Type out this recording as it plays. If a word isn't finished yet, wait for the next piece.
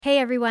Hey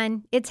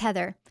everyone, it's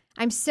Heather.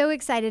 I'm so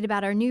excited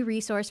about our new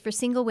resource for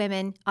single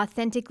women,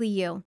 Authentically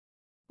You.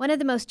 One of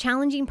the most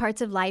challenging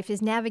parts of life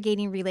is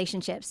navigating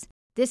relationships.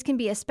 This can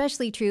be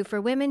especially true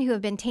for women who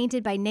have been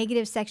tainted by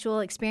negative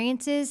sexual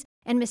experiences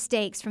and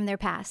mistakes from their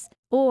past,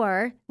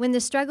 or when the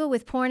struggle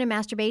with porn and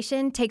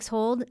masturbation takes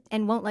hold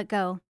and won't let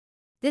go.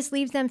 This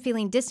leaves them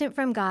feeling distant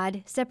from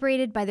God,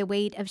 separated by the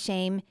weight of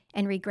shame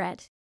and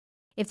regret.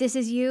 If this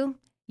is you,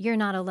 you're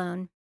not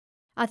alone.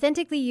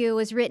 Authentically You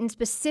was written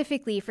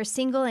specifically for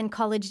single and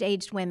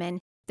college-aged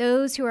women,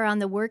 those who are on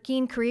the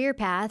working career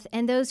path,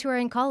 and those who are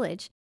in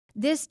college.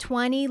 This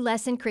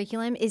 20-lesson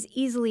curriculum is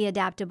easily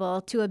adaptable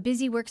to a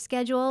busy work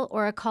schedule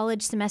or a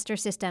college semester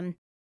system.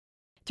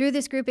 Through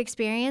this group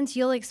experience,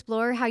 you'll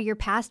explore how your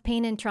past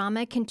pain and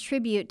trauma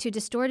contribute to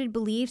distorted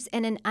beliefs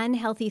and an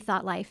unhealthy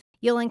thought life.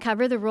 You'll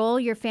uncover the role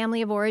your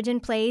family of origin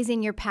plays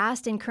in your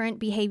past and current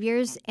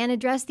behaviors and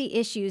address the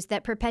issues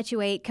that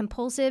perpetuate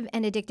compulsive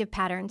and addictive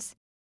patterns.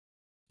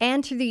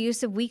 And through the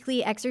use of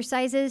weekly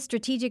exercises,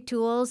 strategic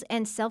tools,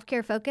 and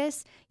self-care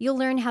focus, you'll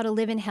learn how to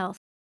live in health,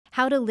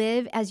 how to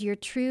live as your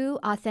true,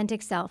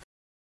 authentic self.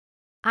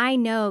 I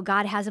know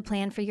God has a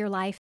plan for your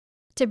life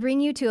to bring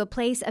you to a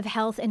place of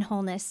health and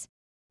wholeness.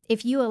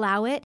 If you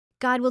allow it,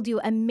 God will do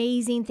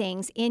amazing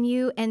things in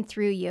you and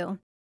through you.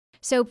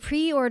 So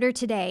pre-order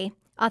today,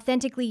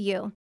 Authentically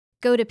You.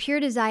 Go to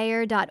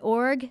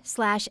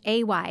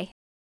puredesire.org/AY.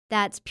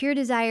 That's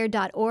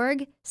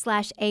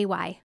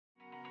puredesire.org/AY.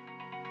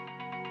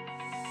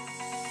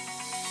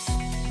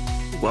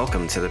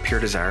 Welcome to the Pure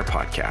Desire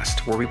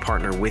podcast, where we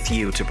partner with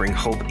you to bring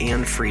hope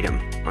and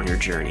freedom on your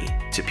journey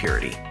to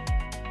purity.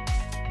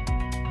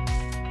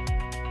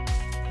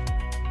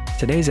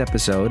 Today's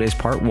episode is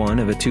part one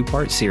of a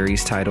two-part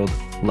series titled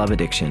Love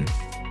Addiction.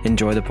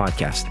 Enjoy the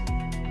podcast.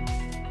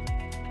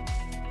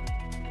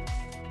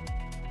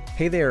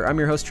 Hey there, I'm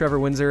your host, Trevor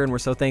Windsor, and we're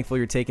so thankful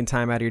you're taking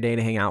time out of your day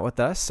to hang out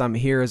with us. I'm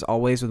here as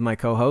always with my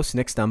co-host,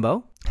 Nick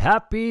Stumbo.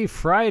 Happy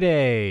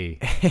Friday!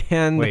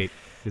 And wait,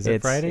 is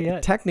it Friday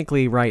yet?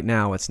 Technically, right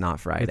now, it's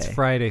not Friday. It's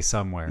Friday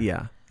somewhere.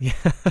 Yeah.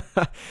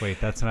 Wait,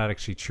 that's not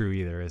actually true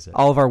either, is it?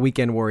 All of our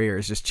weekend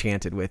warriors just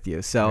chanted with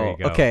you. So,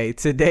 okay,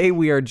 today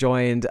we are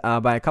joined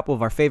by a couple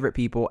of our favorite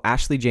people,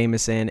 Ashley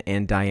Jameson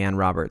and Diane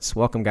Roberts.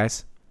 Welcome,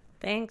 guys.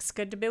 Thanks.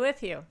 Good to be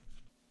with you.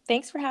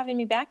 Thanks for having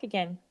me back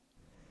again.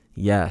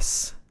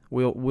 Yes.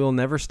 We'll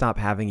never stop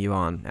having you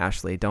on,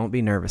 Ashley. Don't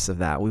be nervous of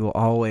that. We will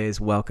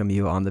always welcome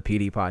you on the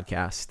PD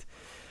podcast.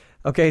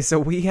 Okay, so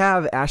we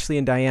have Ashley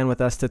and Diane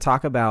with us to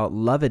talk about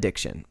love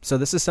addiction. So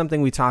this is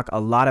something we talk a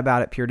lot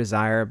about at Pure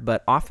Desire,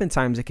 but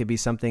oftentimes it could be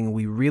something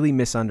we really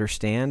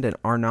misunderstand and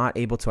are not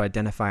able to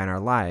identify in our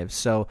lives.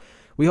 So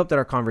we hope that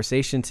our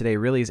conversation today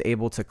really is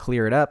able to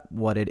clear it up,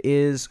 what it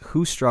is,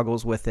 who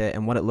struggles with it,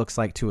 and what it looks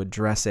like to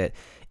address it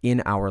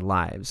in our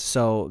lives.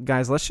 So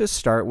guys, let's just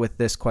start with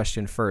this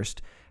question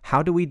first.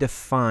 How do we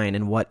define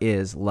and what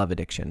is love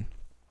addiction?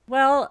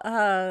 Well,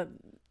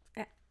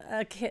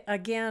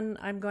 again,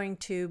 I'm going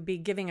to be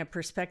giving a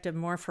perspective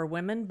more for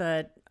women,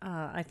 but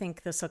I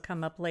think this will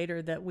come up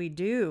later that we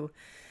do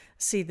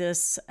see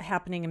this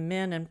happening in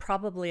men, and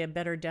probably a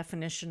better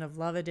definition of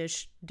love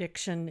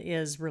addiction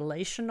is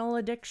relational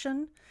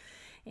addiction.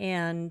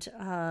 And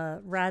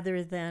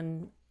rather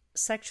than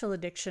sexual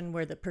addiction,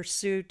 where the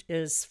pursuit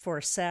is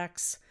for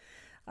sex,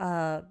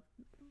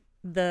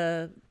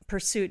 the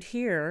pursuit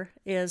here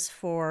is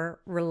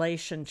for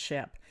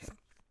relationship.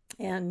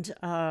 And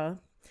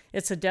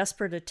it's a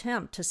desperate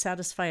attempt to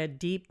satisfy a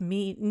deep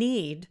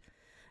need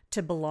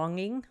to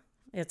belonging.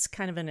 It's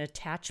kind of an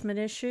attachment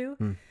issue.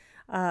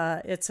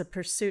 It's a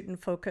pursuit and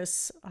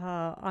focus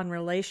on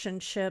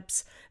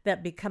relationships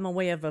that become a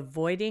way of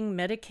avoiding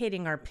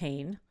medicating our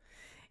pain.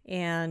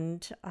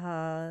 And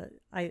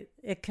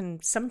it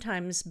can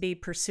sometimes be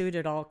pursued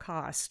at all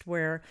cost,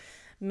 where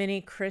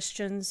many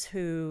Christians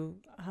who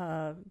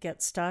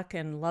get stuck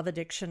in love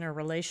addiction or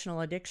relational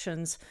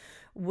addictions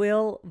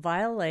will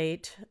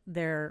violate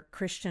their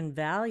Christian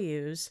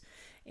values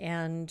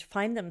and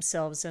find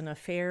themselves in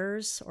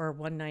affairs or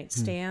one-night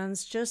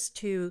stands just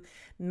to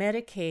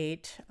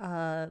medicate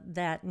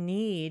that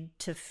need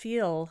to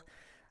fill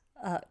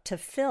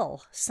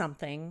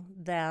something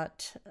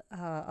that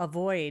a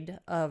void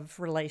of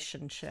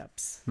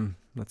relationships.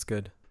 That's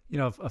good. You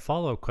know, a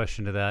follow-up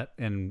question to that,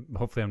 and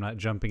hopefully I'm not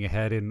jumping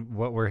ahead in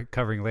what we're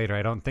covering later.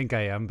 I don't think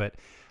I am, but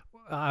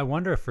I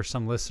wonder if for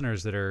some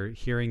listeners that are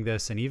hearing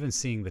this and even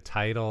seeing the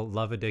title,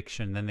 love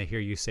addiction, then they hear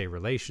you say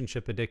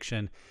relationship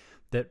addiction,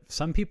 that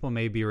some people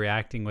may be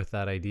reacting with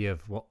that idea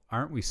of, well,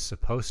 aren't we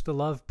supposed to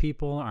love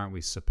people? Aren't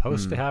we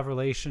supposed to have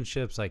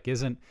relationships? Like,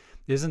 isn't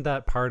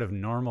that part of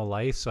normal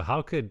life? So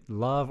how could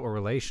love or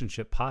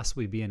relationship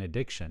possibly be an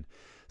addiction?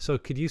 So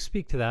could you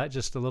speak to that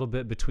just a little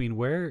bit, between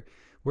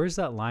where's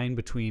that line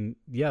between,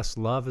 yes,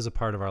 love is a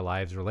part of our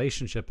lives,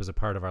 relationship is a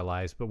part of our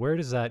lives, but where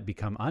does that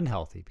become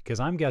unhealthy?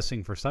 Because I'm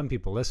guessing for some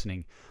people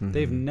listening,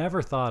 they've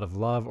never thought of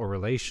love or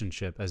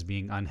relationship as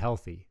being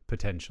unhealthy,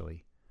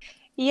 potentially.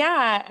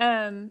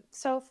 Yeah.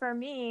 So for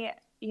me,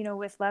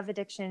 with love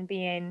addiction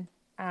being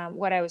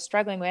what I was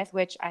struggling with,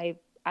 which I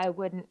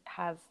wouldn't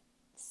have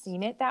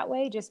seen it that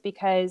way, just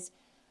because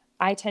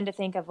I tend to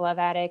think of love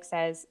addicts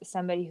as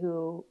somebody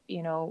who,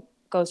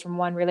 goes from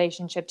one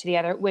relationship to the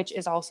other, which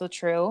is also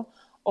true,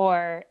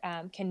 or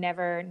can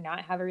never not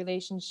have a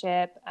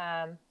relationship,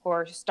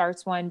 or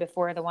starts one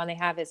before the one they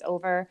have is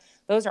over.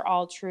 Those are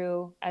all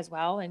true as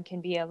well and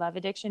can be a love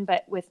addiction.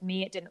 But with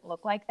me, it didn't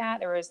look like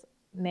that. There was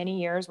many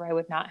years where I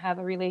would not have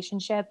a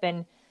relationship.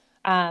 And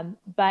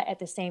but at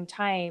the same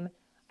time,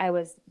 I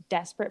was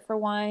desperate for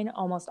one.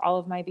 Almost all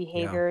of my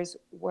behaviors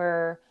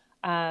were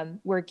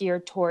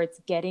geared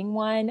towards getting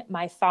one.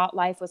 My thought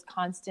life was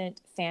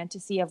constant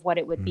fantasy of what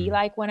it would be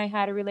like when I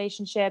had a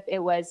relationship. It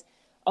was,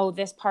 oh,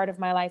 this part of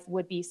my life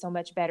would be so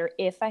much better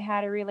if I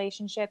had a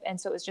relationship. And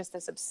so it was just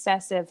this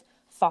obsessive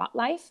thought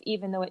life,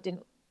 even though it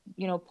didn't,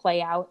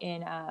 play out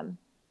in an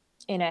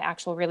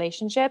actual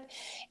relationship.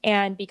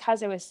 And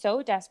because I was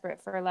so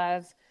desperate for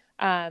love,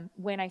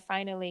 when I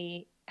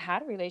finally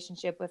had a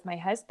relationship with my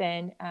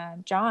husband,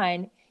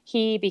 John,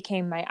 he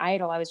became my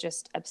idol. I was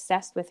just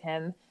obsessed with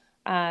him.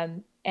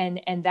 And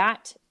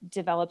that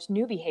developed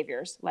new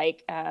behaviors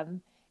like,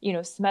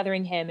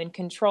 smothering him and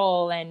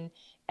control and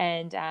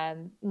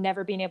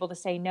never being able to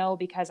say no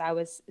because I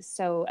was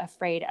so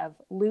afraid of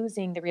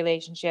losing the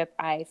relationship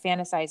I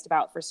fantasized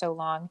about for so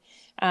long.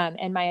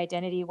 And my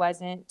identity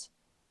wasn't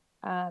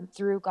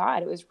through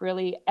God. It was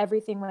really,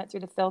 everything went through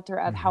the filter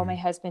of how my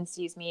husband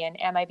sees me,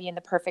 and am I being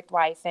the perfect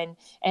wife, and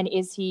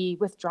is he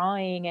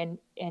withdrawing, and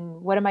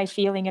what am I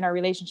feeling in our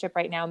relationship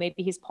right now?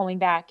 Maybe he's pulling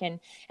back. And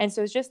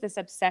so it's just this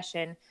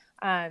obsession.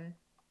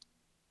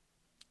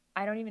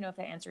 I don't even know if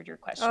that answered your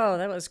question. Oh,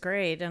 that was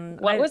great. And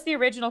what was the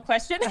original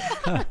question?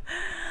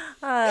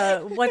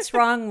 What's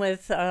wrong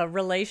with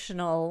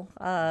relational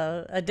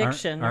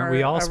addiction? Aren't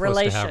we all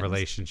supposed to have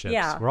relationships?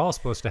 Yeah. We're all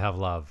supposed to have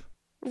love.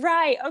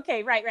 Right.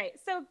 Okay. Right.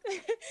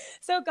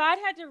 So God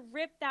had to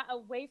rip that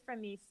away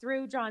from me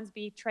through John's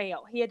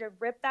betrayal. He had to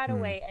rip that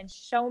away and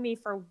show me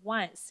for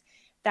once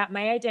that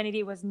my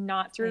identity was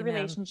not through a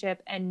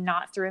relationship and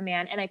not through a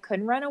man. And I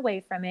couldn't run away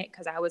from it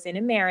because I was in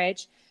a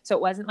marriage. So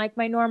it wasn't like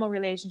my normal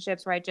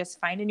relationships where I just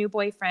find a new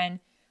boyfriend.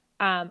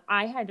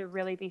 I had to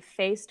really be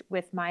faced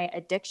with my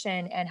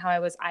addiction and how I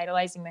was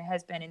idolizing my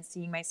husband and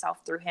seeing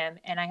myself through him.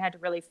 And I had to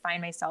really find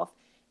myself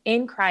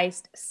in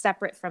Christ,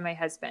 separate from my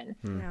husband.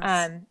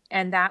 Yes.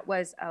 And that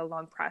was a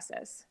long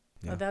process.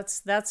 Yeah. Well,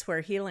 that's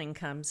where healing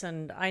comes.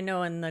 And I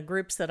know in the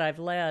groups that I've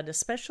led,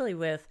 especially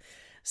with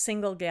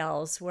single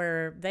gals,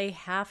 where they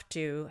have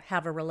to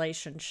have a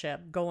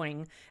relationship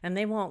going and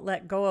they won't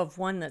let go of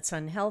one that's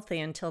unhealthy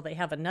until they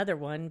have another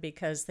one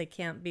because they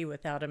can't be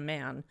without a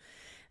man.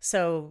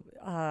 So,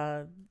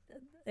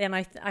 and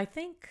I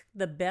think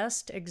the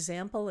best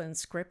example in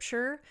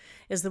Scripture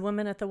is the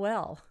woman at the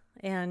well.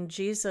 And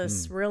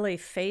Jesus really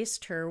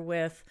faced her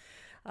with,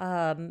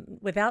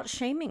 without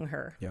shaming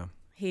her. Yeah.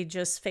 He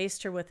just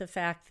faced her with the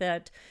fact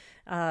that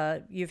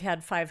you've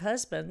had 5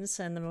 husbands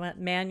and the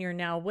man you're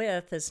now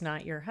with is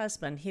not your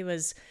husband. He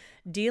was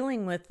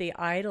dealing with the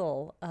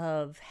idol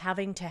of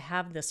having to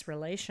have this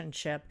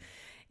relationship.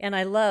 And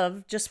I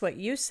love just what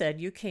you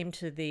said. You came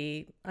to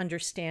the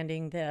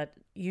understanding that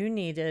you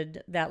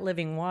needed that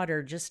living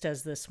water just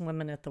as this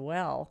woman at the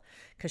well,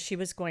 because she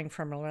was going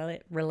from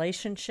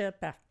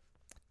relationship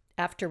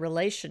after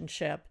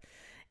relationship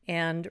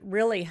and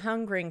really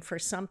hungering for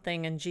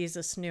something. And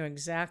Jesus knew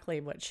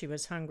exactly what she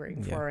was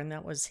hungering for, and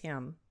that was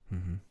him.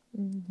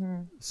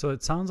 So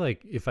it sounds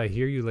like, if I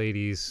hear you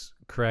ladies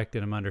correct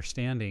and I'm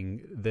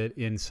understanding, that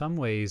in some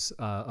ways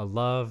a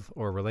love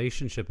or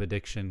relationship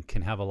addiction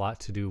can have a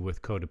lot to do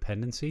with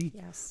codependency.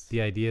 Yes.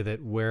 The idea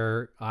that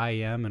where I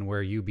am and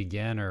where you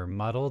begin are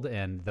muddled,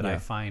 and that I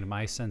find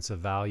my sense of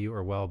value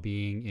or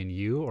well-being in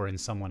you or in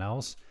someone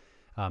else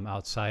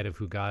outside of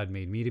who God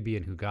made me to be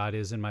and who God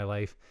is in my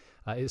life.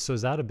 So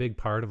is that a big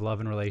part of love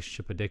and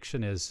relationship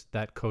addiction, is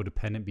that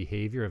codependent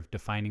behavior of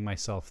defining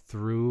myself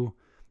through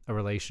a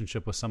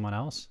relationship with someone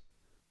else?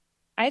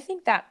 I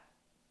think that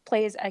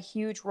plays a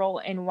huge role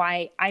in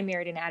why I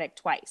married an addict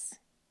twice,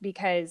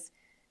 because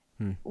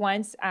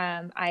once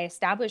I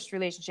established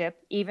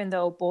relationship, even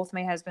though both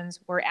my husbands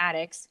were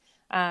addicts,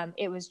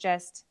 it was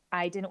just,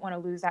 I didn't want to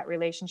lose that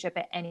relationship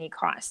at any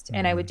cost.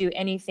 And I would do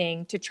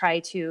anything to try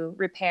to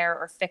repair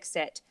or fix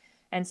it.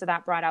 And so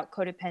that brought out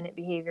codependent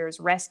behaviors,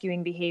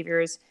 rescuing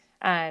behaviors,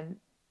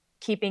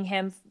 keeping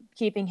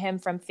him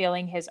from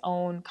feeling his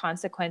own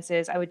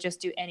consequences. I would just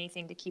do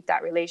anything to keep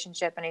that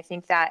relationship. And I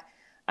think that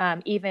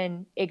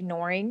even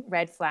ignoring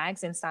red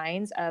flags and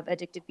signs of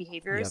addictive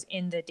behaviors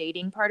in the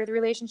dating part of the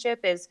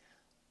relationship is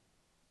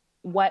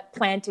what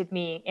planted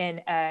me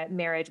in a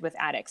marriage with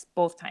addicts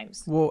both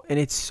times. Well, and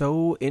it's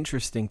so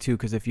interesting too,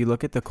 because if you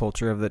look at the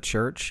culture of the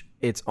church,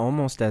 it's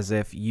almost as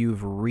if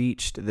you've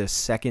reached the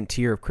second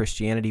tier of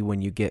Christianity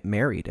when you get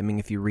married. I mean,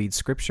 if you read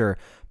Scripture,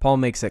 Paul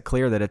makes it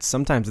clear that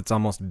sometimes it's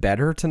almost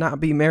better to not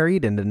be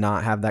married and to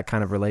not have that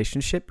kind of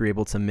relationship. You're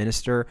able to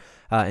minister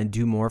and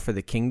do more for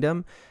the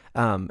kingdom.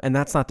 And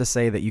that's not to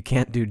say that you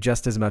can't do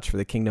just as much for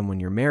the kingdom when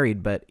you're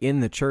married, but in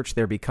the church,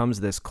 there becomes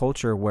this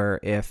culture where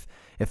if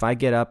I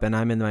get up and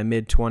I'm in my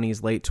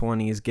mid-20s, late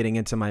 20s, getting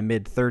into my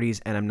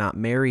mid-30s, and I'm not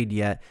married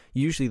yet,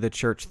 usually the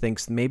church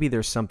thinks maybe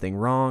there's something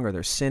wrong, or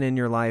there's sin in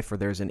your life, or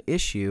there's an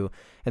issue.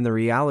 And the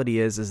reality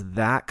is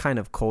that kind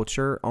of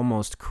culture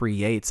almost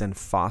creates and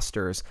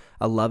fosters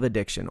a love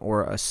addiction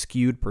or a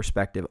skewed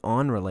perspective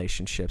on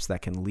relationships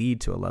that can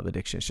lead to a love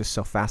addiction. It's just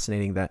so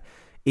fascinating that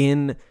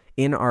in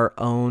our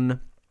own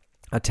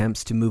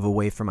attempts to move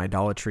away from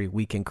idolatry,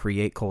 we can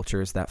create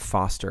cultures that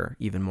foster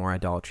even more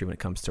idolatry when it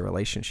comes to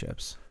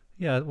relationships.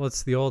 Yeah, well,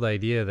 it's the old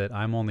idea that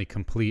I'm only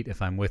complete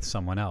if I'm with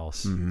someone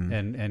else,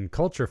 and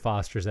culture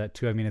fosters that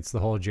too. I mean, it's the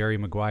whole Jerry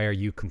Maguire,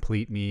 "You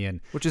complete me,"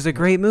 and which is a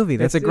great movie.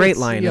 That's a great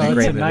line.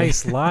 It's a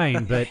nice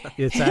line, but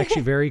it's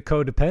actually very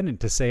codependent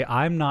to say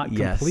I'm not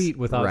complete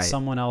without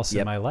someone else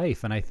in my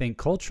life. And I think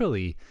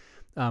culturally,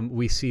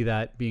 we see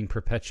that being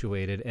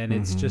perpetuated, and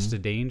it's just a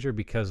danger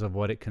because of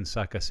what it can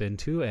suck us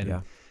into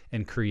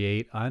and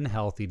create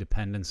unhealthy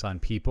dependence on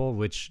people,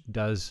 which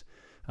does.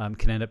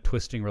 Can end up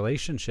twisting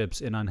relationships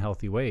in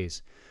unhealthy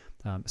ways.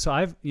 So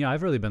I've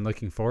really been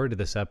looking forward to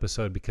this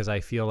episode because I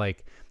feel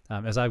like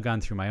as I've gone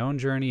through my own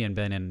journey and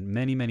been in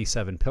many, many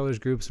 7 Pillars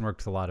groups and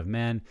worked with a lot of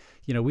men,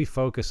 we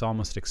focus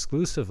almost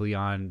exclusively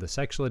on the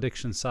sexual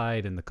addiction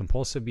side and the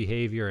compulsive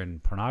behavior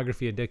and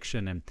pornography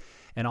addiction.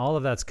 And all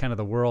of that's kind of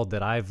the world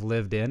that I've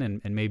lived in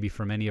and maybe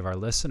for many of our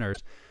listeners.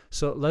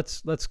 So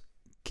let's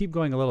keep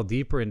going a little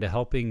deeper into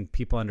helping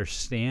people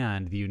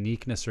understand the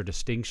uniqueness or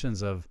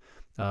distinctions of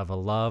a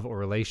love or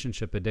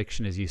relationship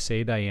addiction, as you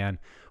say, Diane.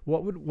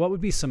 What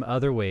would be some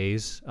other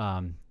ways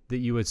that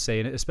you would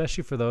say, and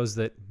especially for those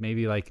that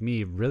maybe like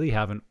me really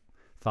haven't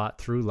thought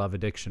through love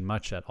addiction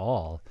much at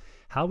all,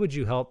 how would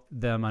you help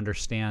them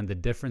understand the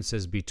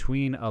differences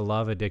between a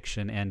love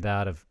addiction and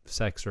that of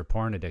sex or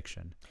porn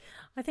addiction?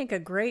 I think a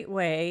great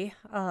way,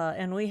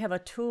 and we have a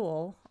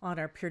tool on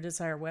our Pure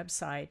Desire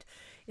website,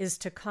 is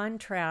to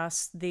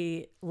contrast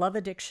the love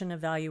addiction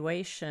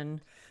evaluation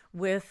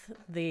with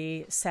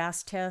the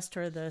SAS test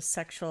or the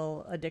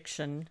sexual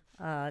addiction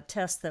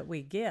test that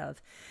we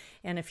give.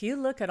 And if you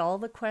look at all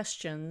the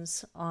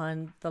questions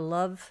on the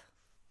love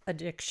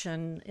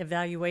addiction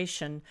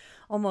evaluation,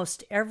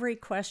 almost every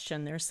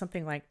question, there's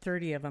something like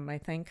 30 of them, I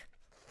think,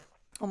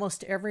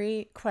 almost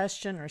every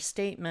question or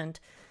statement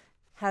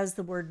has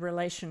the word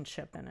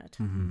relationship in it.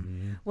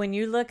 When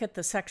you look at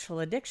the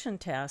sexual addiction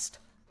test,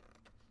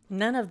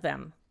 none of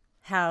them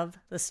have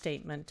the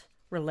statement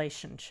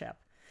relationship.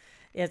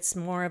 It's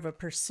more of a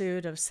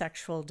pursuit of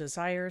sexual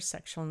desires,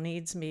 sexual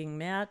needs being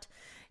met,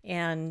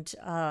 and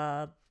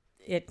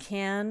it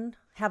can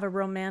have a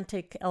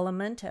romantic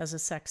element as a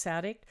sex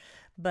addict,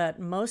 but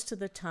most of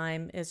the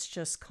time it's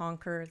just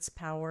conquer, it's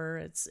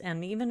power,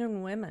 and even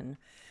in women,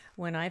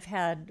 when I've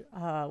had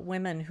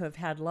women who have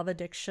had love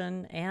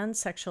addiction and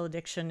sexual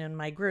addiction in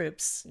my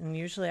groups, and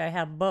usually I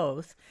have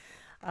both,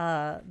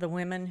 the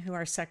women who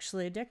are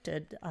sexually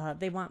addicted,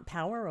 they want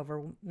power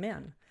over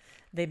men.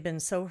 They've been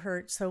so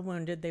hurt, so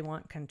wounded, they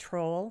want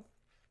control.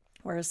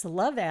 Whereas the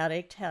love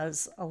addict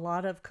has a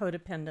lot of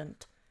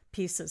codependent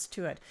pieces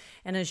to it.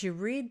 And as you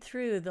read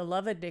through the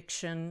love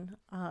addiction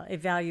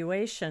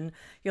evaluation,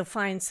 you'll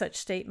find such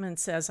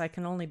statements as, I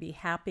can only be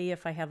happy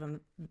if I have a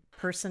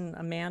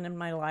man in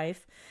my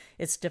life.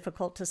 It's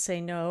difficult to say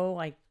no.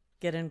 I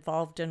get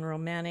involved in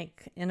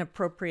romantic,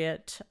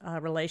 inappropriate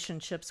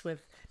relationships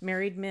with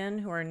married men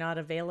who are not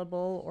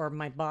available or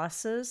my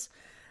bosses.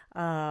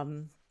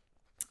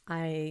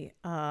 I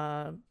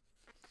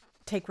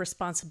take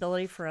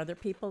responsibility for other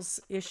people's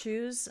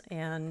issues.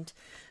 And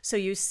so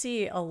you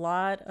see a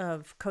lot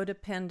of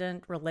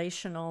codependent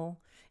relational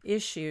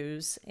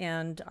issues.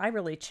 And I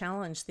really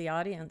challenge the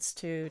audience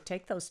to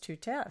take those 2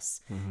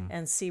 tests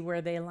and see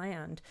where they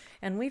land.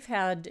 And we've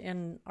had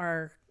in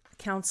our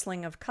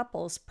counseling of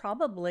couples,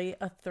 probably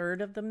a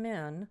third of the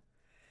men,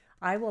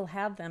 I will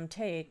have them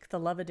take the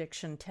love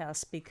addiction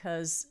test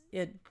because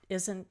it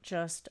isn't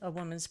just a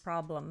woman's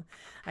problem.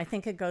 I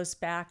think it goes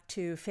back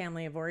to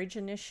family of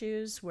origin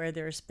issues where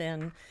there's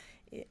been,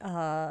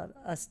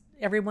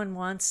 everyone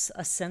wants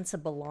a sense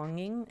of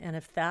belonging. And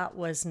if that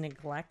was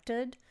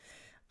neglected,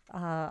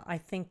 I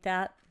think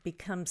that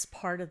becomes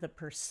part of the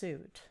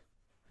pursuit.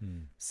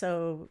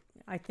 So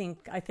I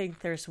think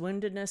there's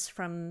woundedness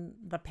from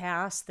the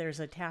past,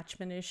 there's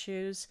attachment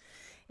issues,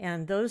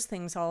 and those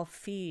things all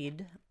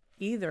feed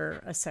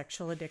either a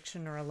sexual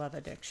addiction or a love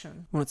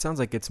addiction. Well, it sounds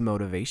like it's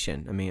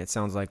motivation. I mean, it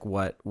sounds like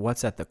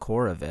what's at the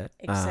core of it.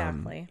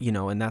 Exactly.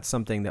 And that's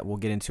something that we'll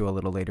get into a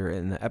little later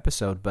in the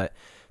episode. But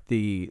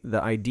the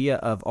idea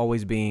of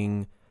always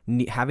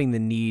having the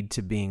need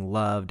to being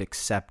loved,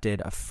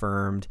 accepted,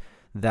 affirmed,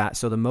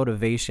 so the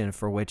motivation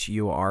for which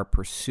you are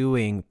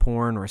pursuing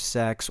porn or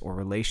sex or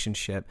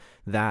relationship,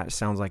 that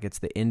sounds like it's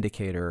the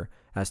indicator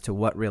as to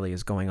what really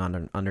is going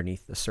on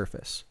underneath the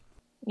surface.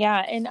 Yeah.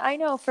 And I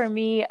know for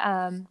me,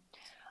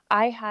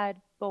 I had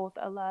both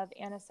a love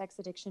and a sex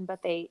addiction,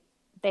 but they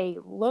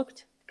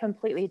looked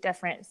completely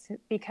different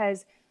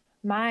because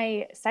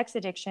my sex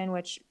addiction,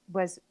 which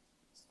was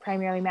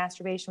primarily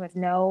masturbation with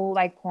no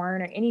like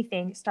porn or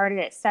anything, started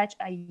at such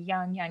a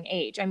young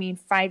age. I mean,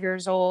 5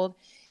 years old.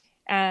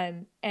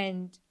 And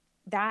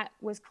that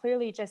was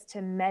clearly just to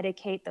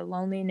medicate the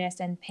loneliness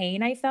and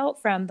pain I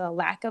felt from the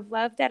lack of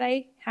love that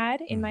I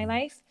had in my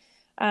life.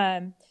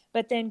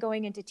 But then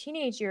going into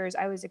teenage years,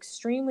 I was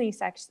extremely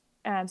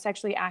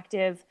sexually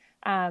active,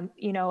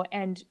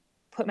 and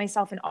put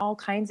myself in all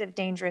kinds of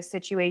dangerous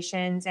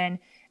situations and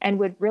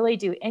would really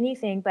do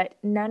anything, but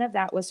none of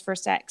that was for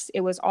sex.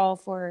 It was all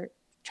for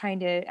trying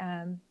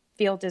to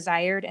feel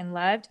desired and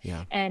loved,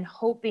 and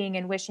hoping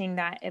and wishing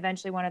that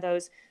eventually one of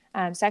those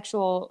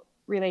sexual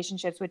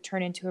relationships would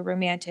turn into a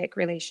romantic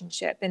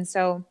relationship. And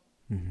so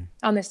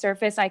on the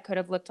surface, I could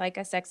have looked like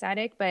a sex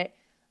addict, but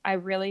I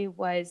really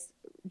was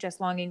just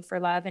longing for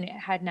love, and it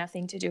had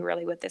nothing to do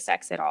really with the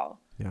sex at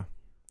all. Yeah.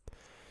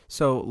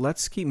 So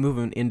let's keep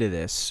moving into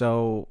this.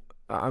 So,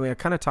 I mean, I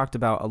kind of talked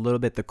about a little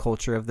bit the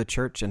culture of the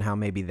church and how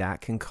maybe that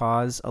can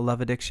cause a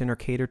love addiction or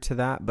cater to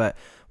that. But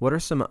what are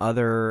some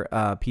other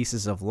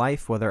pieces of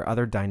life, whether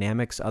other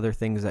dynamics, other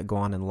things that go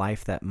on in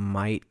life that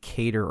might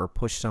cater or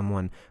push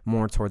someone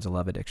more towards a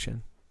love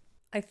addiction?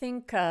 I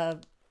think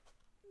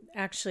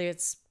actually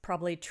it's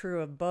probably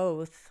true of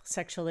both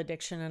sexual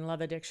addiction and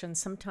love addiction.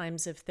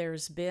 Sometimes if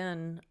there's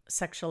been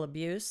sexual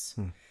abuse,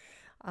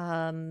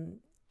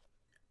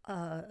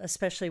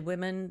 especially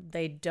women,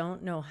 they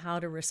don't know how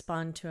to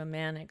respond to a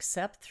man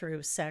except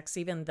through sex,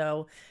 even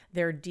though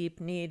their deep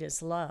need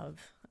is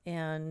love.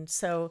 And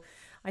so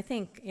I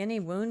think any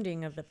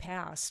wounding of the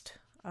past,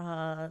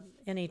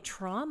 any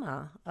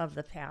trauma of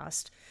the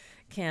past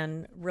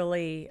can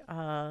really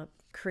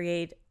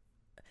create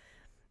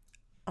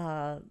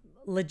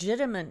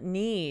legitimate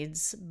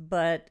needs,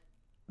 but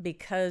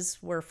because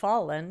we're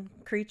fallen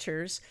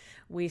creatures,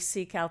 we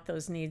seek out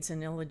those needs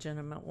in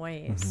illegitimate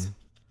ways.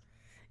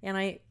 And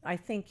I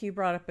think you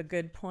brought up a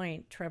good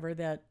point, Trevor,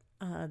 that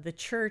the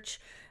church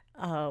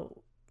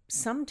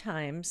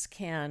sometimes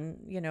can,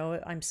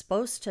 I'm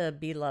supposed to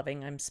be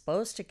loving, I'm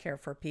supposed to care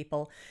for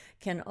people,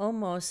 can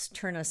almost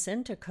turn us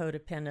into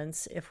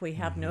codependence if we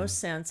have no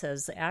sense,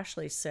 as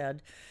Ashley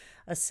said,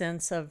 a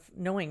sense of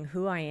knowing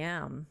who I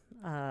am.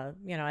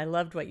 I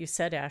loved what you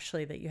said,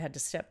 Ashley, that you had to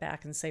step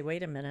back and say,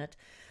 wait a minute,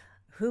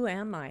 who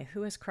am I?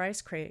 Who has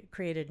Christ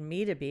created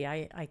me to be?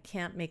 I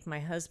can't make my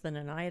husband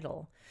an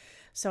idol.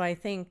 So I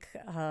think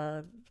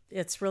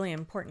it's really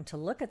important to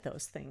look at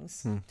those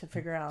things to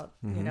figure out,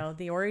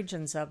 the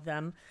origins of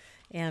them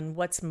and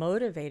what's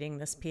motivating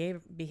this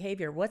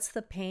behavior. What's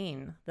the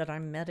pain that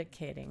I'm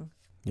medicating?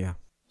 Yeah.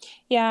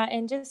 Yeah.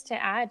 And just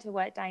to add to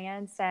what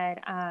Diane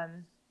said,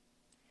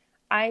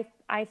 I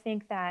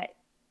think that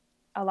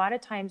a lot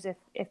of times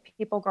if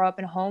people grow up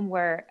in a home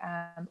where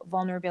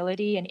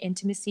vulnerability and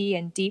intimacy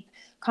and deep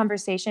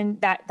conversation,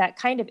 that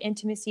kind of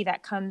intimacy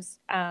that comes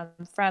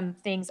from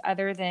things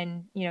other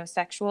than,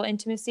 sexual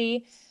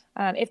intimacy,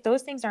 if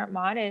those things aren't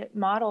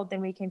modeled,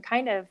 then we can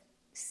kind of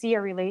see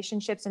our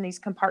relationships in these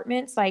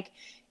compartments. Like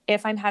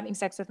if I'm having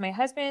sex with my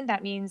husband,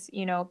 that means,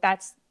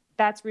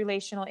 that's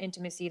relational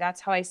intimacy. That's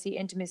how I see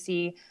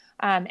intimacy.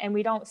 And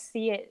we don't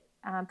see it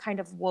kind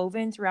of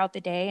woven throughout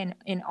the day and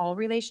in all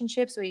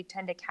relationships. We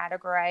tend to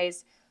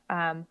categorize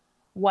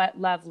what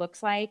love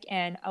looks like.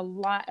 And a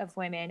lot of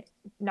women,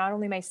 not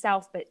only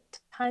myself, but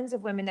tons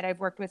of women that I've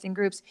worked with in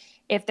groups,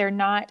 if they're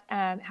not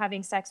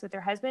having sex with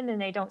their husband, then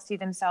they don't see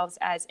themselves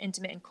as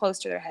intimate and close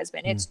to their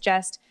husband. It's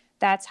just,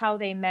 that's how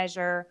they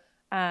measure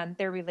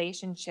their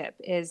relationship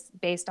is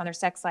based on their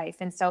sex life.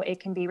 And so it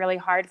can be really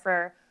hard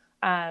for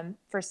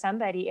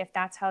somebody if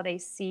that's how they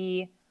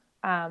see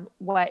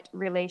what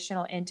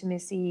relational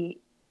intimacy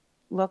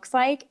looks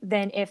like.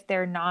 Then if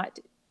they're not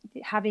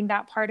having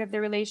that part of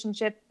the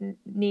relationship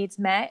needs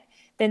met,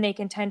 then they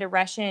can tend to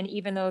rush in,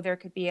 even though there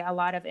could be a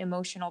lot of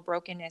emotional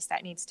brokenness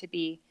that needs to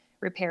be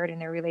repaired in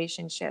their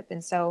relationship.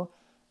 And so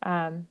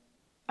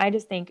I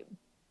just think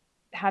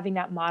having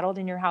that modeled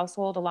in your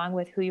household, along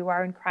with who you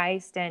are in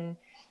Christ, and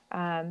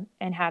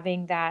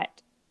having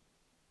that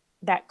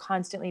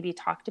constantly be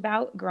talked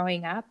about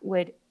growing up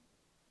would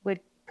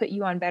put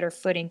you on better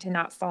footing to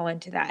not fall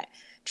into that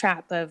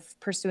trap of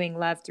pursuing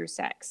love through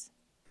sex.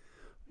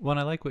 Well, and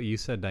I like what you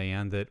said,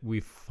 Diane, that we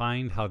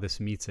find how this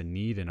meets a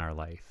need in our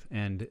life.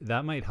 And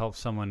that might help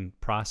someone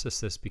process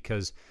this,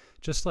 because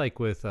just like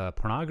with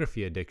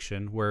pornography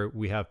addiction, where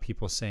we have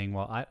people saying,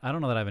 well, I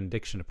don't know that I have an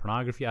addiction to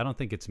pornography. I don't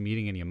think it's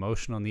meeting any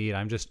emotional need.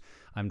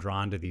 I'm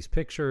drawn to these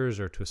pictures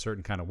or to a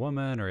certain kind of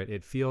woman, or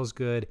it feels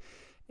good.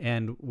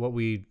 And what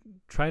we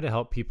try to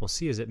help people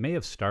see is it may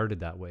have started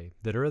that way,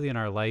 that early in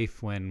our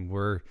life when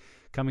we're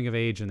coming of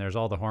age and there's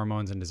all the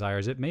hormones and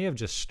desires, it may have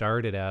just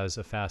started as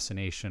a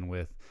fascination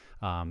with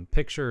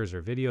pictures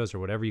or videos or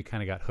whatever you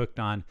kind of got hooked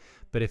on.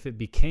 But if it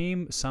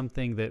became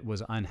something that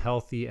was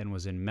unhealthy and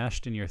was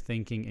enmeshed in your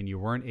thinking and you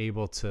weren't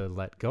able to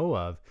let go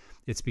of,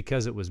 it's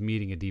because it was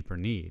meeting a deeper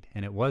need.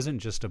 And it wasn't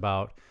just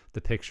about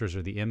the pictures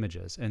or the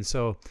images. And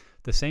so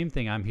the same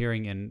thing I'm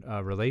hearing in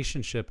a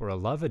relationship or a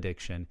love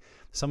addiction,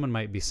 someone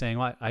might be saying,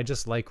 well, I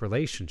just like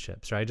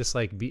relationships, or I just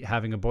like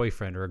having a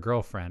boyfriend or a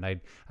girlfriend.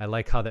 I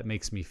like how that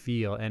makes me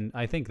feel. And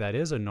I think that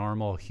is a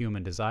normal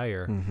human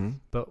desire.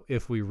 But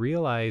if we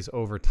realize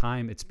over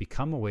time it's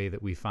become a way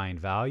that we find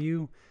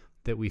value,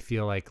 that we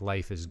feel like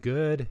life is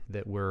good,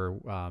 that we're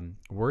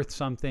worth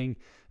something,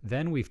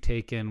 then we've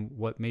taken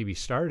what maybe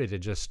started as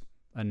just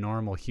a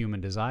normal human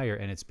desire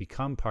and it's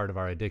become part of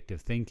our addictive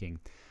thinking.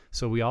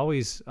 So we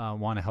always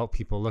want to help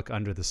people look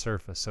under the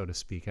surface, so to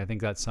speak. I think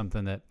that's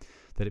something that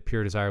at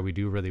Pure Desire we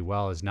do really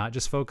well, is not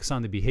just focus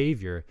on the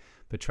behavior,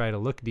 but try to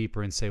look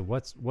deeper and say,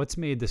 what's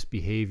made this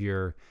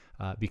behavior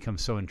become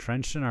so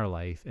entrenched in our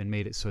life and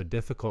made it so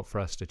difficult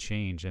for us to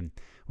change. And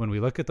when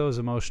we look at those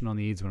emotional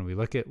needs, when we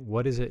look at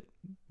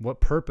what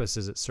purpose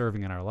is it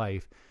serving in our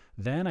life,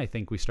 then I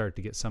think we start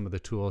to get some of the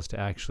tools to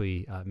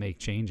actually make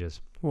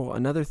changes. Well,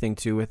 another thing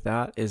too with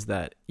that is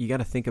that you got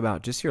to think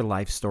about just your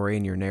life story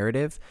and your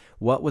narrative.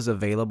 What was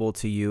available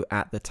to you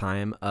at the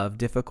time of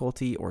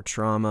difficulty or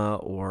trauma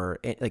or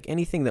like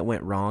anything that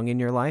went wrong in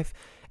your life.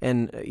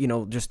 And,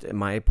 just in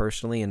my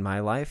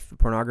life,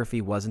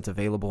 pornography wasn't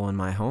available in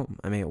my home.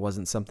 I mean, it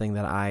wasn't something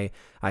that I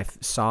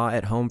saw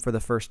at home for the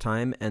first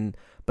time.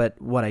 But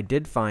what I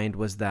did find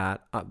was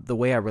that the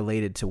way I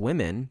related to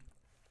women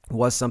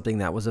was something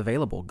that was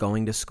available,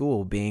 going to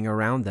school, being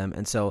around them.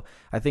 And so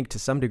I think to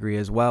some degree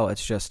as well,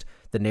 it's just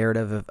the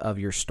narrative of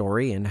your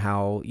story and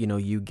how,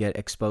 you get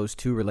exposed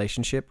to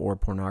relationship or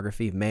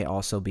pornography may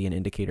also be an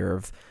indicator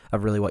of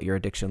really what your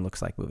addiction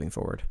looks like moving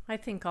forward. I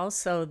think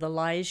also the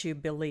lies you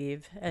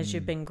believe as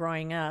you've been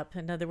growing up.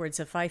 In other words,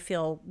 if I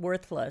feel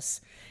worthless,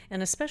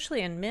 and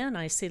especially in men,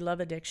 I see love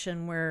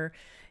addiction where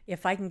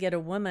if I can get a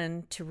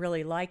woman to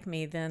really like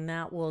me, then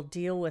that will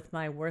deal with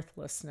my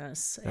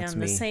worthlessness. That's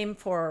and me. The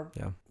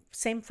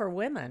same for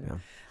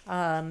women.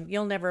 Yeah.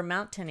 You'll never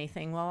amount to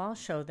anything. Well, I'll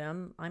show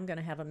them. I'm going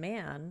to have a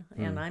man,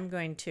 and I'm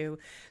going to.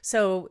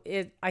 So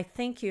I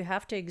think you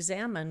have to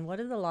examine what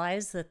are the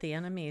lies that the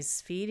enemy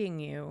is feeding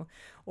you,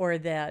 or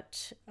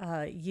that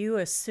you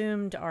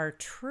assumed are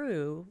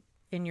true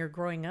in your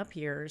growing up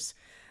years,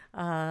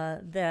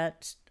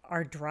 that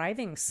are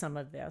driving some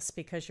of this,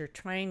 because you're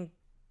trying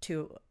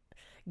to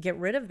get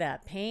rid of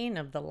that pain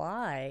of the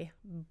lie,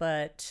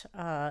 but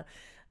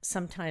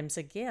sometimes,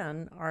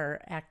 again, our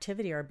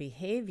activity, our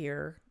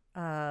behavior,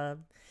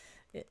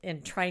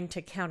 in trying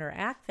to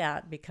counteract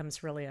that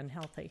becomes really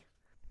unhealthy.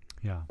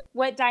 Yeah.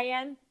 What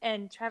Diane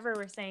and Trevor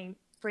were saying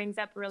brings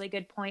up a really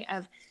good point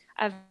of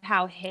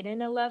how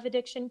hidden a love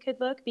addiction could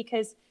look,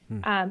 because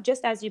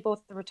just as you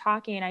both were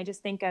talking, I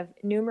just think of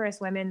numerous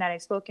women that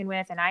I've spoken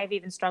with, and I've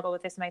even struggled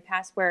with this in my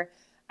past,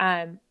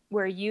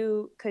 where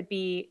you could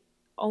be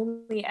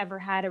only ever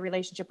had a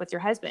relationship with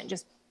your husband,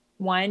 just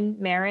one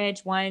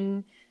marriage,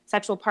 one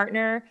sexual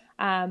partner,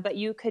 but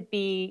you could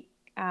be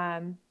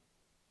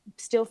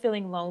still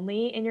feeling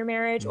lonely in your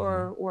marriage,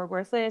 or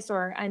worthless,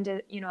 or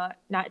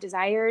not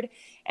desired.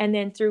 And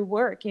then through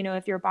work,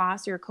 if your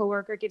boss or your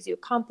coworker gives you a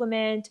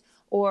compliment,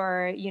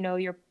 or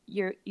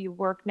you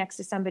work next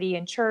to somebody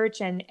in church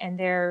and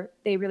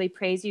they really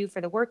praise you for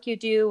the work you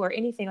do, or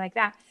anything like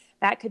that,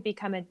 that could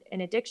become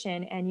an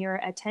addiction, and your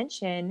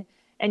attention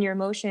and your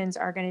emotions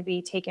are going to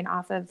be taken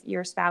off of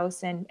your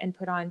spouse and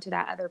put on to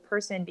that other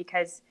person,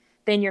 because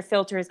then your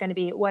filter is going to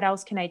be, what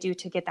else can I do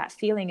to get that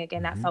feeling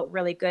again? That felt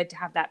really good to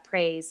have that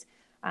praise.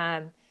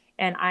 And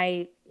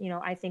I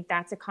think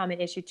that's a common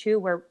issue too,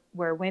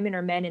 where women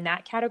or men in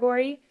that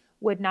category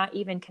would not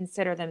even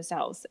consider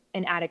themselves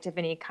an addict of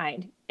any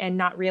kind, and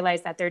not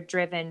realize that they're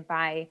driven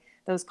by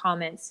those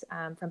comments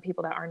from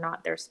people that are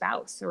not their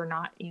spouse, or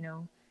not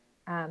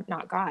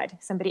God.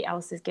 Somebody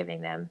else is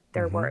giving them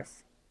their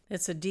worth.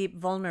 It's a deep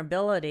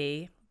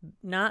vulnerability,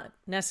 not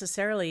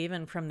necessarily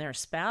even from their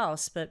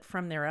spouse, but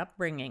from their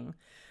upbringing.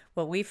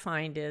 What we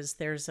find is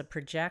there's a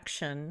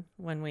projection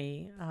when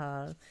we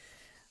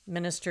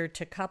minister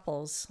to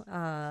couples,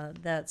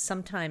 that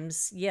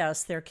sometimes,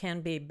 yes, there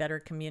can be better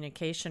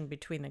communication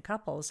between the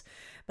couples,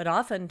 but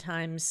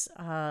oftentimes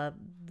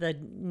the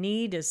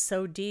need is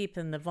so deep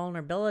and the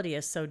vulnerability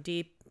is so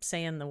deep,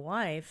 say in the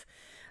wife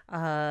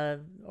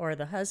or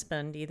the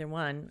husband, either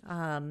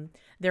one,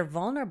 they're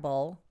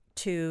vulnerable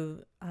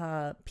to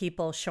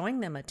people showing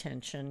them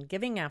attention,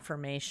 giving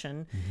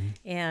affirmation,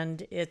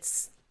 and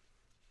it's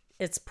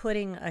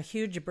putting a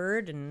huge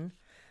burden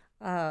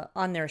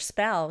on their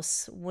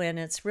spouse when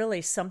it's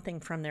really something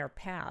from their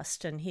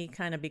past, and he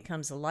kind of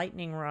becomes a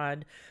lightning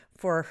rod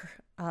for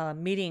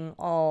meeting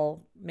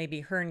all maybe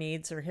her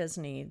needs or his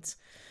needs.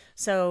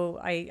 So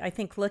I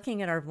think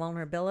looking at our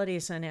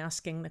vulnerabilities and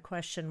asking the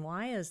question,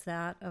 why is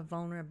that a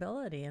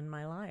vulnerability in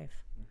my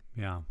life?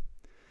 Yeah.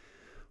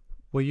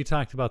 Well, you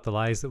talked about the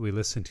lies that we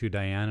listen to,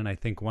 Diane, and I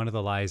think one of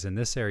the lies in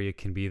this area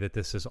can be that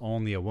this is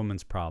only a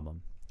woman's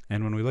problem.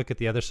 And when we look at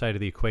the other side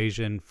of the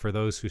equation, for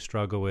those who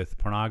struggle with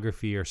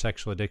pornography or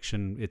sexual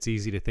addiction, it's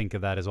easy to think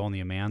of that as only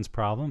a man's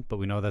problem, but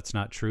we know that's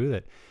not true,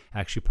 that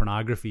actually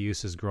pornography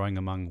use is growing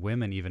among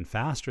women even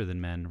faster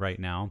than men right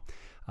now.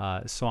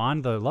 So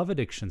on the love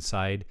addiction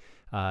side,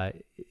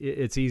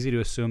 it's easy to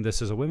assume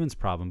this is a women's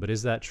problem, but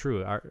is that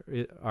true?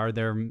 Are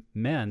there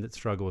men that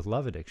struggle with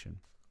love addiction?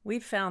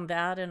 We've found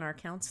that in our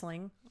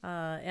counseling,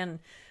 and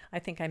I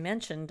think I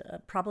mentioned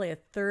probably a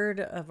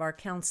third of our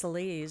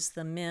counselees,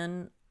 the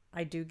men,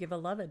 I do give a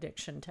love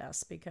addiction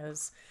test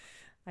because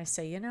I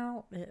say,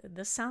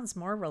 this sounds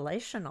more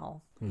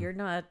relational. You're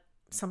not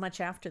so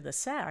much after the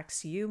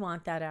sex. You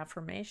want that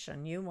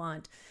affirmation. You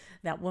want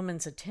that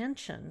woman's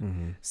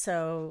attention.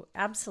 So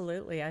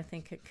absolutely, I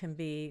think it can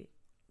be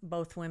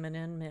both women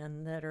and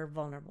men that are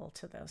vulnerable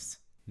to this.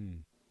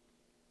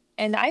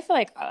 And I feel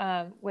like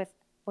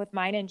with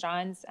mine and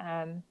John's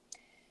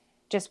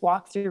just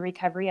walk through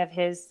recovery of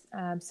his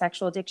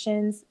sexual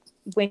addictions,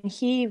 when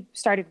he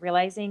started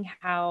realizing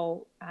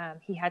how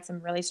he had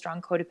some really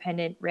strong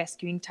codependent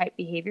rescuing type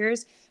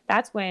behaviors,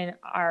 that's when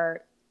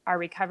our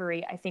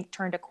recovery, I think,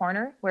 turned a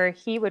corner where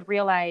he would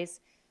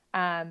realize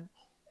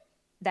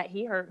that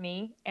he hurt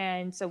me.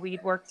 And so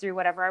we'd work through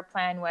whatever our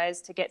plan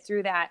was to get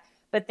through that.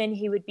 But then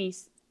he would be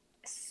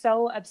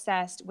so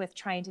obsessed with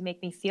trying to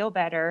make me feel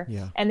better.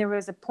 Yeah. And there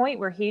was a point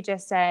where he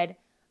just said,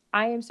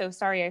 I am so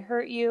sorry I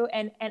hurt you.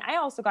 And I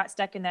also got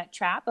stuck in that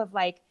trap of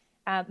like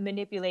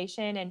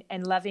manipulation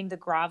and loving the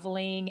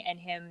groveling and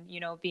him,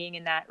 being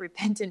in that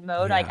repentant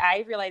mode. Yeah. Like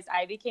I realized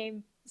I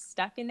became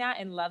stuck in that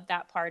and loved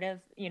that part of,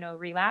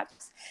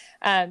 relapse.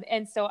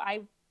 And so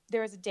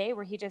there was a day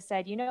where he just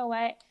said, you know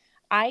what?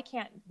 I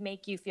can't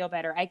make you feel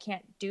better. I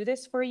can't do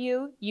this for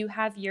you. You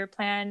have your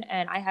plan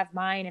and I have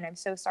mine. And I'm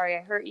so sorry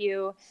I hurt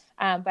you.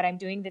 But I'm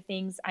doing the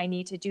things I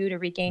need to do to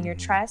regain your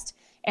trust.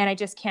 And I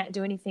just can't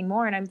do anything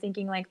more. And I'm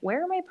thinking like,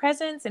 where are my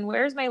presents? And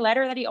where's my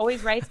letter that he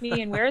always writes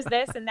me? And where's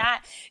this and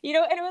that, and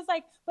it was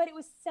like, but it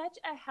was such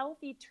a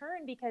healthy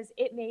turn because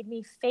it made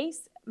me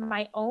face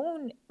my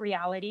own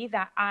reality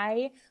that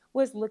I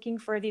was looking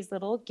for these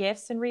little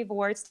gifts and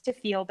rewards to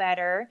feel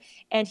better.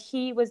 And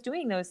he was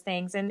doing those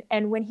things.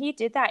 And when he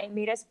did that, it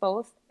made us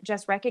both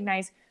just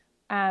recognize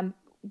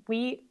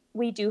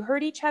we do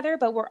hurt each other,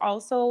 but we're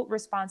also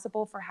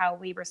responsible for how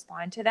we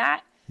respond to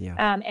that.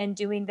 Yeah. And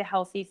doing the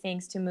healthy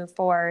things to move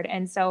forward.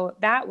 And so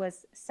that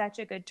was such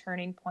a good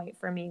turning point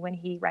for me when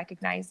he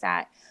recognized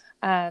that.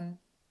 And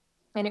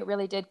it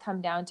really did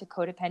come down to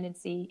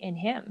codependency in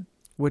him.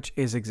 Which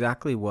is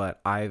exactly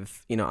what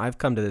I've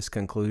come to this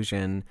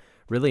conclusion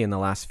really in the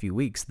last few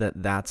weeks,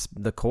 that's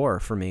the core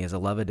for me is a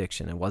love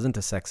addiction. It wasn't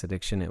a sex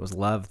addiction. It was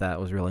love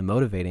that was really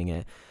motivating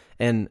it.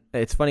 And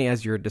it's funny,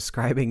 as you're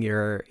describing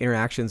your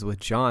interactions with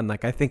John,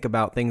 like I think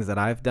about things that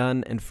I've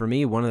done. And for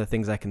me, one of the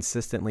things I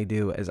consistently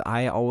do is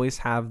I always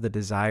have the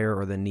desire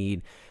or the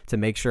need to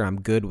make sure I'm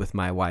good with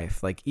my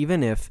wife. Like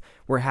even if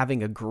we're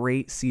having a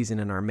great season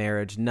in our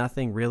marriage,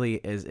 nothing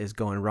really is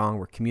going wrong.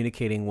 We're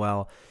communicating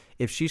well.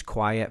 If she's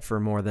quiet for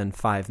more than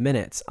 5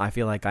 minutes, I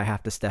feel like I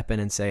have to step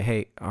in and say,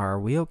 hey, are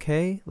we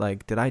okay?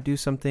 Like, did I do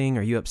something?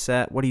 Are you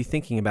upset? What are you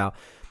thinking about?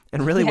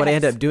 And really what I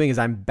end up doing is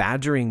I'm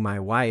badgering my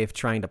wife,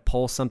 trying to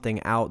pull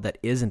something out that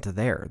isn't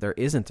there. There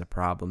isn't a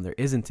problem. There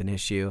isn't an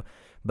issue.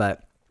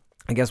 But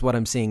I guess what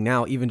I'm seeing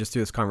now, even just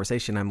through this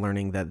conversation, I'm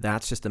learning that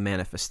that's just a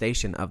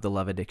manifestation of the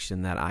love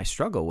addiction that I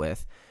struggle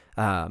with,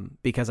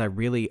 because I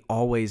really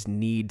always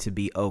need to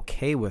be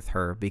okay with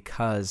her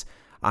because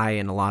I,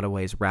 in a lot of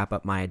ways, wrap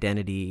up my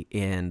identity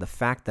in the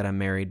fact that I'm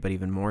married, but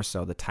even more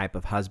so the type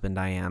of husband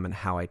I am and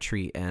how I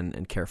treat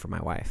and care for my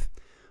wife.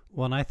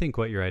 Well, and I think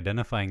what you're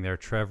identifying there,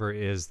 Trevor,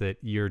 is that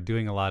you're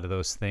doing a lot of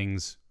those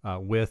things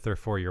with or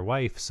for your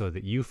wife so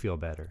that you feel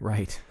better.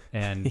 Right.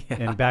 And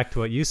and back to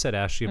what you said,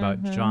 Ashley,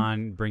 about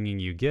John bringing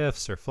you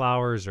gifts or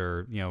flowers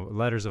or,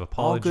 letters of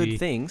apology. All good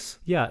things.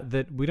 Yeah,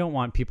 that we don't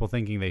want people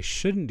thinking they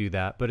shouldn't do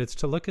that, but it's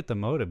to look at the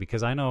motive,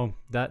 because I know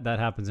that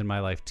happens in my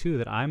life too,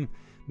 that I'm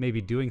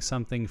maybe doing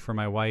something for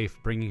my wife,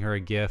 bringing her a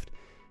gift.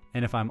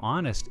 And if I'm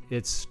honest,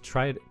 it's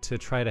try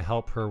to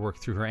help her work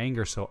through her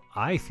anger so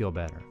I feel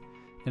better.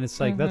 And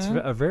it's like, that's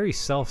a very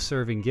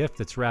self-serving gift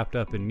that's wrapped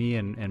up in me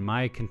and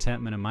my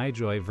contentment and my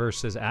joy,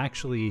 versus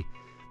actually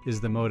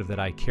is the motive that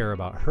I care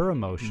about her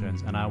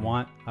emotions and I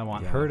want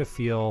her to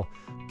feel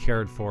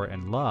cared for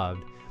and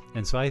loved.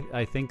 And so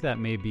I think that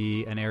may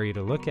be an area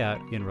to look at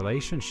in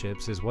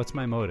relationships is, what's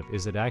my motive?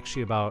 Is it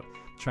actually about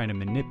trying to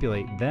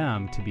manipulate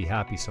them to be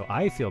happy so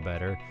I feel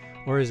better?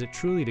 Or is it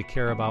truly to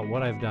care about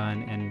what I've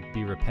done and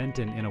be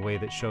repentant in a way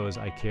that shows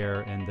I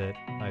care and that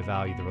I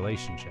value the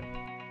relationship?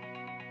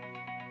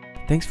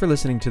 Thanks for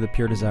listening to the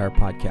Pure Desire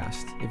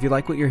podcast. If you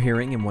like what you're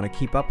hearing and want to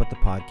keep up with the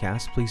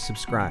podcast, please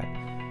subscribe.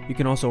 You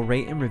can also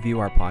rate and review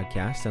our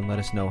podcast and let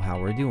us know how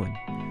we're doing.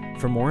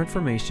 For more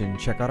information,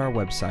 check out our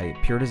website,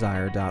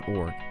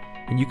 puredesire.org.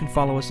 And you can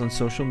follow us on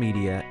social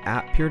media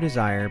at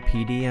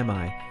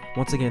PureDesirePDMI.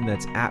 Once again,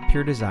 that's at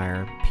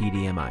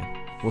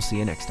PureDesirePDMI. We'll see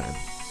you next time.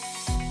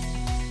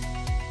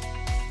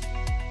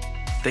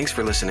 Thanks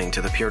for listening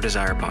to the Pure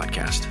Desire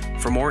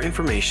podcast. For more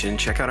information,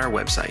 check out our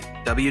website,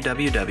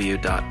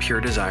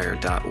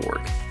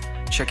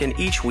 www.puredesire.org. Check in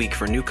each week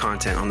for new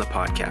content on the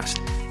podcast,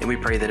 and we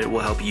pray that it will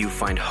help you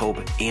find hope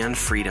and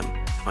freedom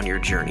on your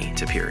journey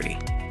to purity.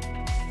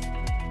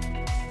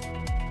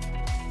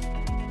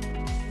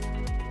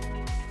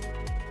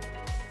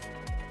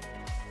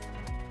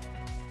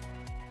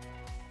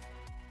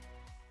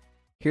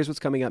 Here's what's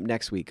coming up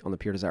next week on the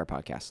Pure Desire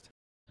podcast.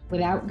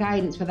 Without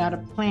guidance, without a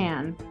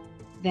plan,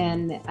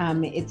 then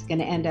it's going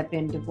to end up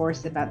in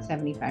divorce about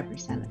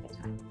 75% of the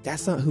time.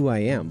 That's not who I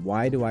am.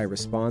 Why do I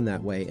respond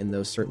that way in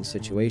those certain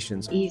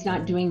situations? He's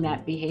not doing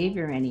that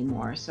behavior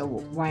anymore, so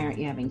why aren't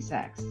you having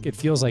sex? It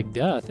feels like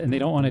death, and they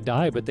don't want to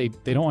die, but they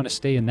don't want to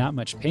stay in that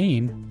much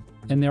pain.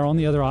 And their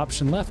only other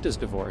option left is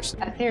divorce.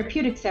 A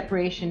therapeutic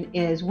separation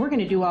is we're going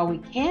to do all we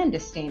can to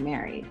stay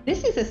married.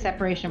 This is a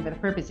separation for the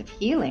purpose of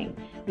healing,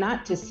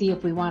 not to see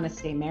if we want to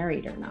stay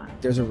married or not.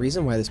 There's a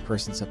reason why this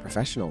person's a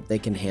professional. They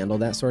can handle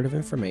that sort of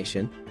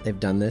information. They've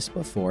done this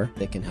before.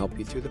 They can help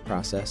you through the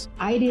process.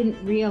 I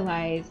didn't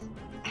realize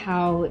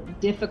how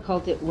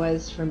difficult it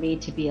was for me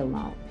to be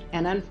alone.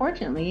 And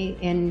unfortunately,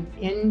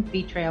 in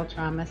betrayal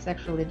trauma,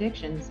 sexual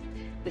addictions,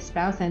 the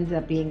spouse ends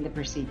up being the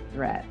perceived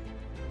threat.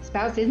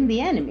 Spouse isn't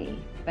the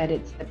enemy, but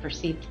it's the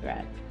perceived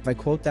threat. If I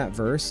quote that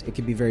verse, it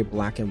could be very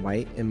black and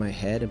white in my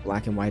head, and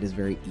black and white is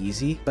very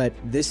easy. But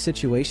this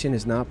situation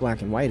is not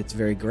black and white, it's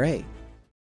very gray.